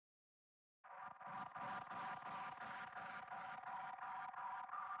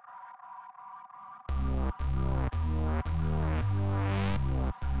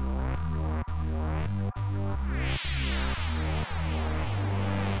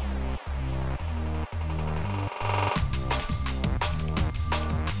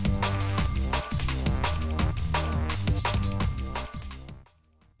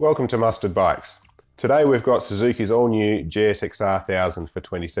Welcome to Mustard Bikes. Today we've got Suzuki's all-new GSXR1000 for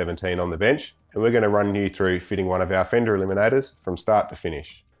 2017 on the bench, and we're going to run you through fitting one of our Fender Eliminators from start to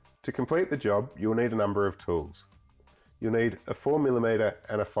finish. To complete the job, you'll need a number of tools. You'll need a 4mm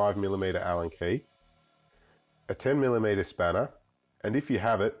and a 5mm Allen key, a 10mm spanner, and if you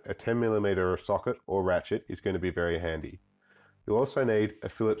have it, a 10mm socket or ratchet is going to be very handy. You'll also need a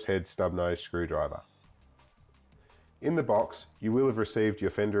Phillips head stub nose screwdriver. In the box, you will have received your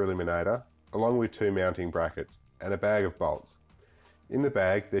Fender Eliminator, along with 2 mounting brackets and a bag of bolts. In the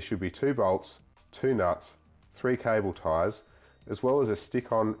bag, there should be 2 bolts, 2 nuts, 3 cable ties, as well as a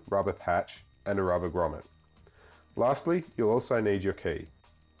stick-on rubber patch and a rubber grommet. Lastly, you'll also need your key.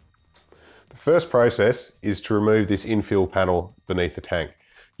 The first process is to remove this infill panel beneath the tank.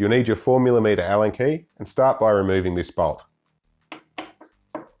 You'll need your 4mm Allen key and start by removing this bolt.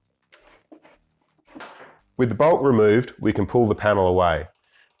 With the bolt removed, we can pull the panel away.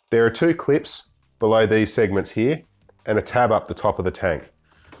 There are 2 clips below these segments here and a tab up the top of the tank.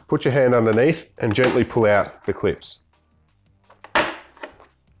 Put your hand underneath and gently pull out the clips.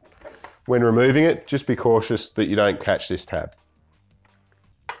 When removing it, just be cautious that you don't catch this tab.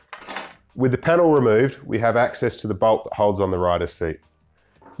 With the panel removed, we have access to the bolt that holds on the rider's seat.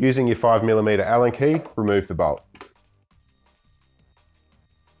 Using your 5mm Allen key, remove the bolt.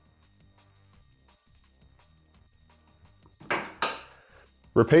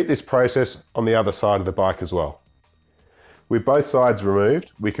 Repeat this process on the other side of the bike as well. With both sides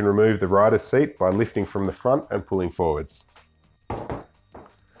removed, we can remove the rider's seat by lifting from the front and pulling forwards.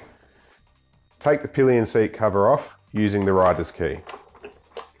 Take the pillion seat cover off using the rider's key.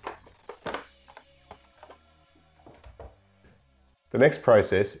 The next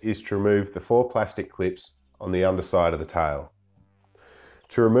process is to remove the 4 plastic clips on the underside of the tail.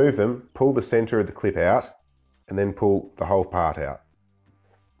 To remove them, pull the centre of the clip out and then pull the whole part out.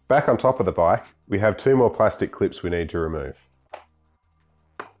 Back on top of the bike, we have 2 more plastic clips we need to remove.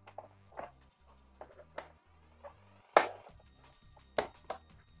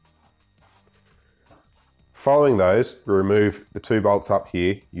 Following those, we remove the 2 bolts up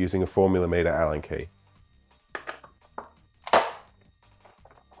here using a 4mm Allen key.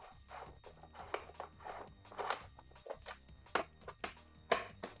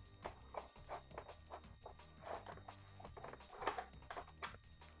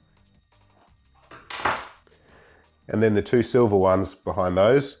 And then the 2 silver ones behind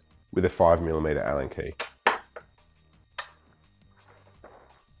those with a 5mm Allen key.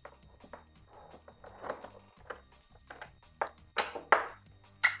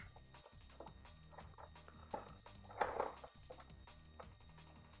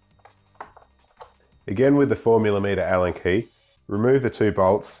 Again with the 4mm Allen key, remove the 2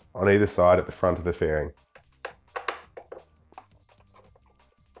 bolts on either side at the front of the fairing.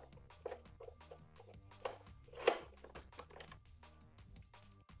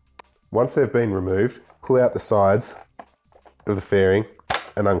 Once they've been removed, pull out the sides of the fairing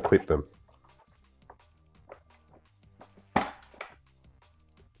and unclip them.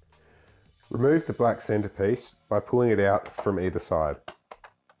 Remove the black centerpiece by pulling it out from either side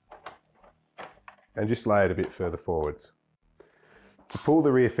and just lay it a bit further forwards. To pull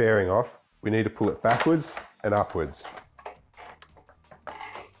the rear fairing off, we need to pull it backwards and upwards,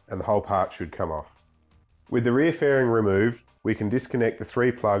 and the whole part should come off. With the rear fairing removed, we can disconnect the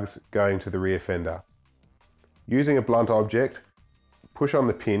 3 plugs going to the rear fender. Using a blunt object, push on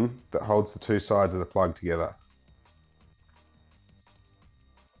the pin that holds the 2 sides of the plug together.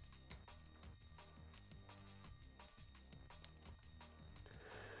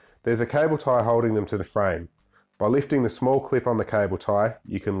 There's a cable tie holding them to the frame. By lifting the small clip on the cable tie,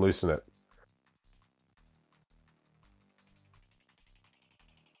 you can loosen it.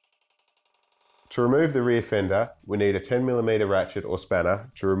 To remove the rear fender, we need a 10mm ratchet or spanner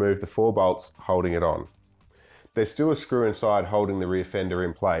to remove the 4 bolts holding it on. There's still a screw inside holding the rear fender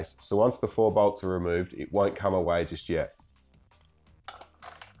in place, so once the 4 bolts are removed, it won't come away just yet.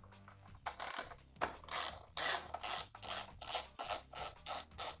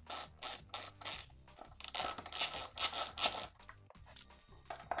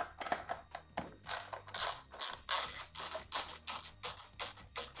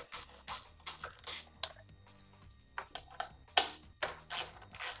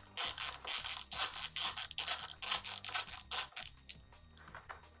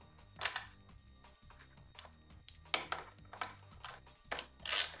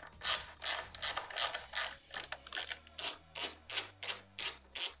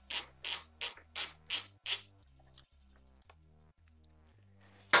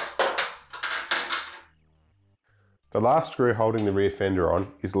 The last screw holding the rear fender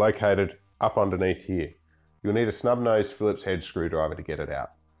on is located up underneath here. You'll need a snub-nosed Phillips head screwdriver to get it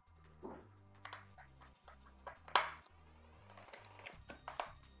out.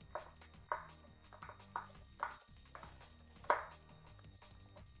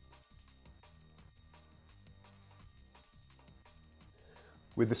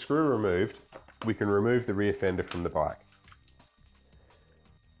 With the screw removed, we can remove the rear fender from the bike.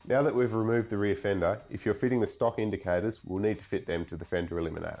 Now that we've removed the rear fender, if you're fitting the stock indicators, we'll need to fit them to the fender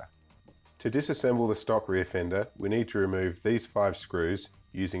eliminator. To disassemble the stock rear fender, we need to remove these 5 screws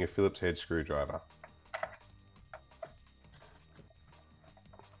using a Phillips head screwdriver.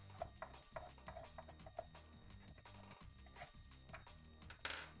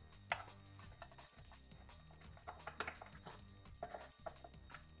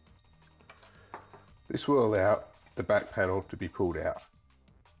 This will allow the back panel to be pulled out.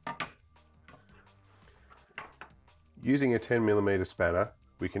 Using a 10mm spanner,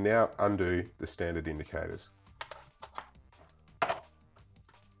 we can now undo the standard indicators.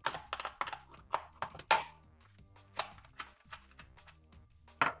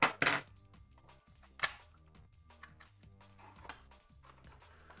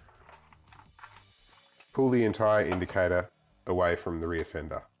 Pull the entire indicator away from the rear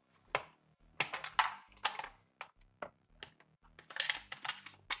fender.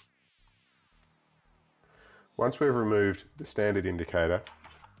 Once we've removed the standard indicator,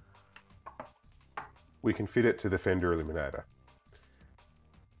 we can fit it to the fender eliminator.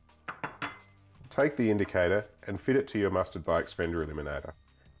 Take the indicator and fit it to your mustard bike's fender eliminator.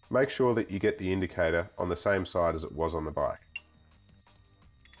 Make sure that you get the indicator on the same side as it was on the bike.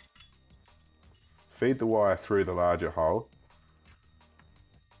 Feed the wire through the larger hole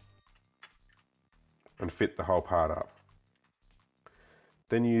and fit the whole part up.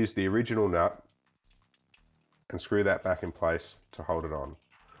 Then use the original nut and screw that back in place to hold it on.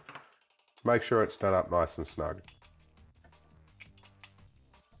 Make sure it's done up nice and snug.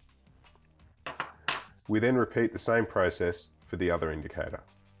 We then repeat the same process for the other indicator.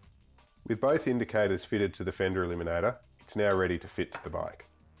 With both indicators fitted to the fender eliminator, it's now ready to fit to the bike.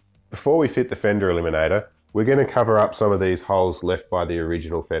 Before we fit the fender eliminator, we're going to cover up some of these holes left by the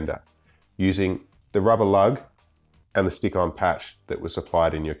original fender using the rubber lug and the stick-on patch that was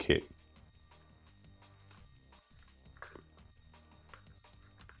supplied in your kit.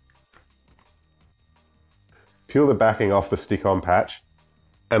 Peel the backing off the stick-on patch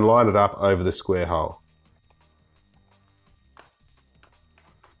and line it up over the square hole.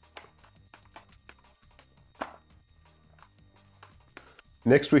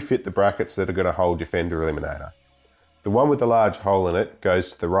 Next we fit the brackets that are going to hold your fender eliminator. The one with the large hole in it goes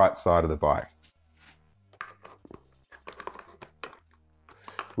to the right side of the bike.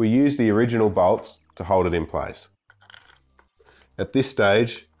 We use the original bolts to hold it in place. At this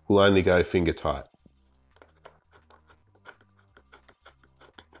stage, we'll only go finger tight.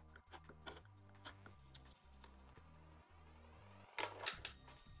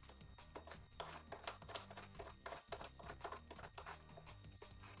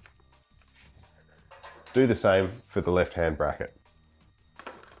 Do the same for the left-hand bracket.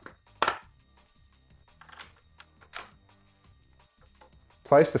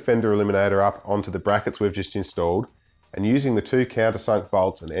 Place the fender eliminator up onto the brackets we've just installed, and using the 2 countersunk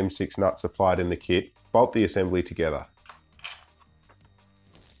bolts and M6 nuts supplied in the kit, bolt the assembly together.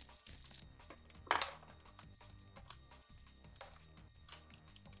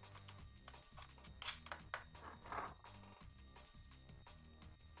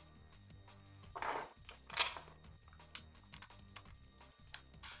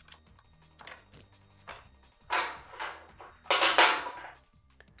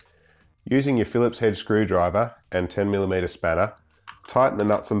 Using your Phillips head screwdriver and 10mm spanner, tighten the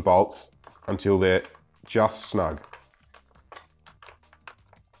nuts and bolts until they're just snug.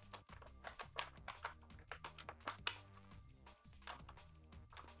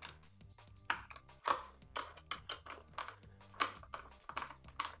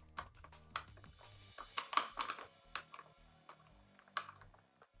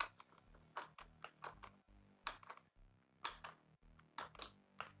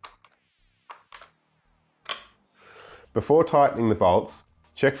 Before tightening the bolts,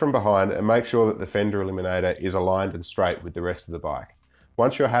 check from behind and make sure that the fender eliminator is aligned and straight with the rest of the bike.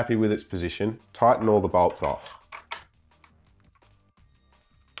 Once you're happy with its position, tighten all the bolts off.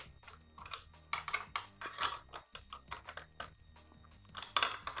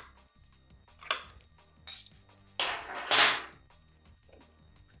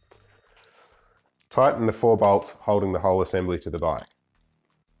 Tighten the 4 bolts holding the whole assembly to the bike.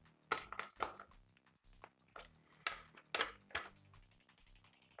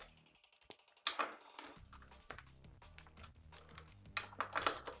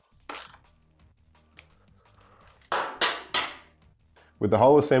 With the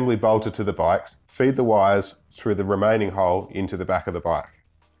whole assembly bolted to the bikes, feed the wires through the remaining hole into the back of the bike.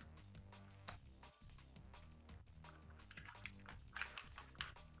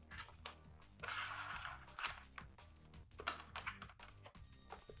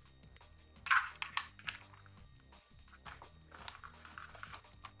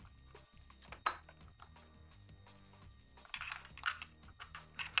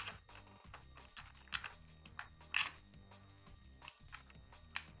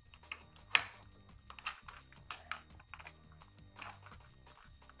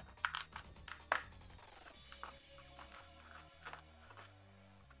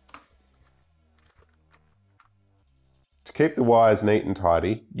 To keep the wires neat and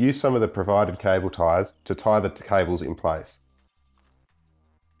tidy, use some of the provided cable ties to tie the cables in place.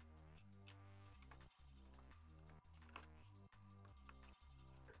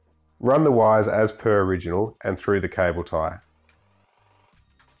 Run the wires as per original and through the cable tie.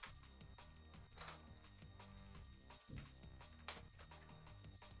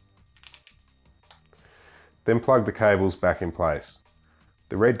 Then plug the cables back in place.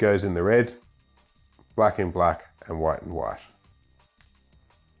 The red goes in the red, black in black, and white in white.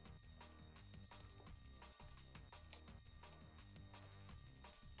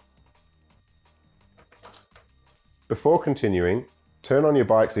 Before continuing, turn on your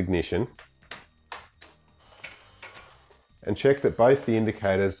bike's ignition and check that both the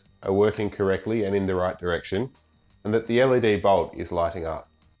indicators are working correctly and in the right direction, and that the LED bulb is lighting up.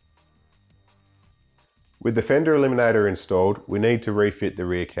 With the Fender Eliminator installed, we need to refit the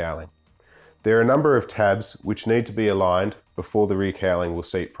rear cowling. There are a number of tabs which need to be aligned before the rear cowling will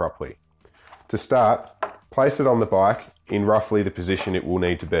seat properly. To start, place it on the bike in roughly the position it will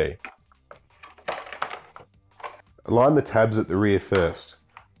need to be. Align the tabs at the rear first.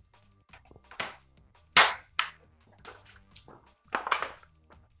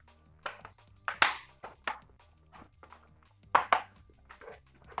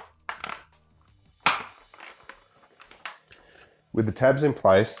 With the tabs in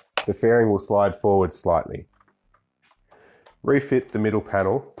place, the fairing will slide forward slightly. Refit the middle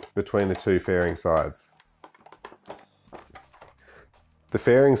panel between the two fairing sides. The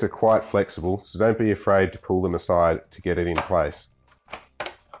fairings are quite flexible, so don't be afraid to pull them aside to get it in place.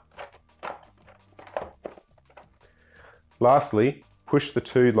 Lastly, push the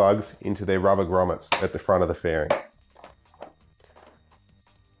two lugs into their rubber grommets at the front of the fairing.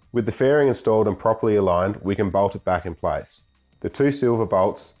 With the fairing installed and properly aligned, we can bolt it back in place. The two silver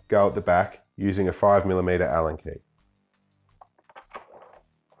bolts go at the back using a 5mm Allen key.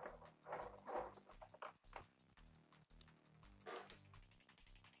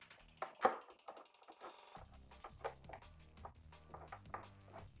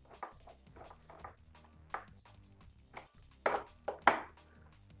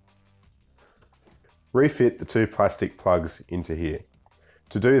 Refit the two plastic plugs into here.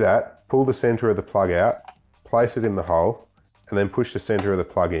 To do that, pull the centre of the plug out, place it in the hole, and then push the centre of the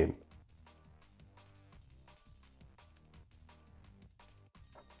plug in.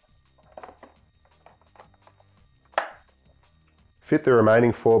 Fit the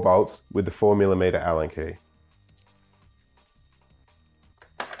remaining 4 bolts with the 4mm Allen key.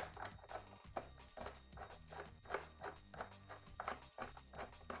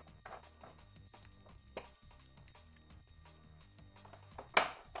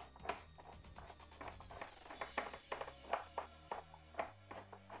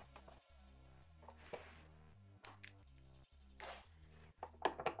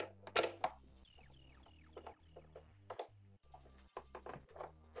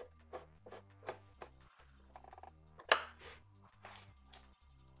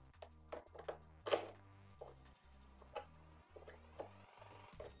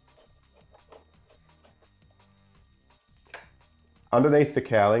 Underneath the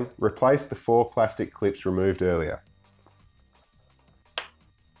cowling, replace the 4 plastic clips removed earlier.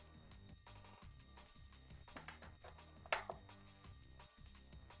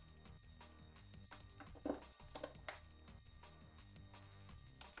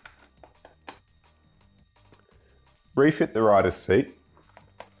 Refit the rider's seat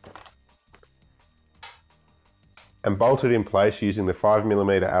and bolt it in place using the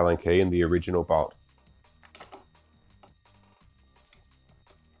 5mm Allen key and the original bolt.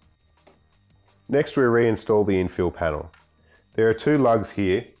 Next, we reinstall the infill panel. There are 2 lugs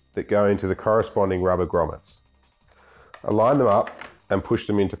here that go into the corresponding rubber grommets. Align them up and push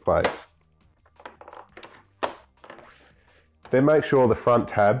them into place. Then make sure the front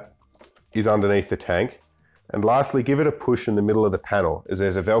tab is underneath the tank, and lastly give it a push in the middle of the panel as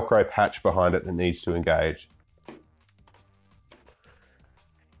there's a Velcro patch behind it that needs to engage.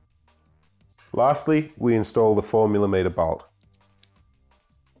 Lastly, we install the 4mm bolt.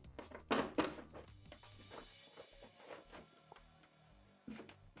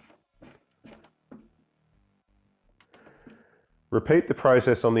 Repeat the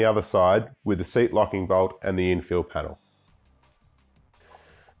process on the other side with the seat locking bolt and the infill panel.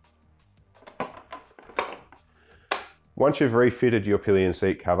 Once you've refitted your pillion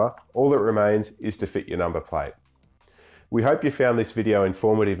seat cover, all that remains is to fit your number plate. We hope you found this video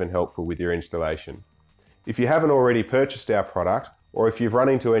informative and helpful with your installation. If you haven't already purchased our product, or if you've run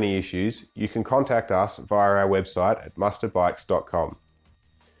into any issues, you can contact us via our website at mustardbikes.com.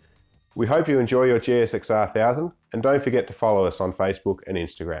 We hope you enjoy your GSXR1000 and don't forget to follow us on Facebook and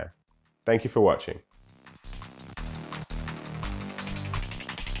Instagram. Thank you for watching.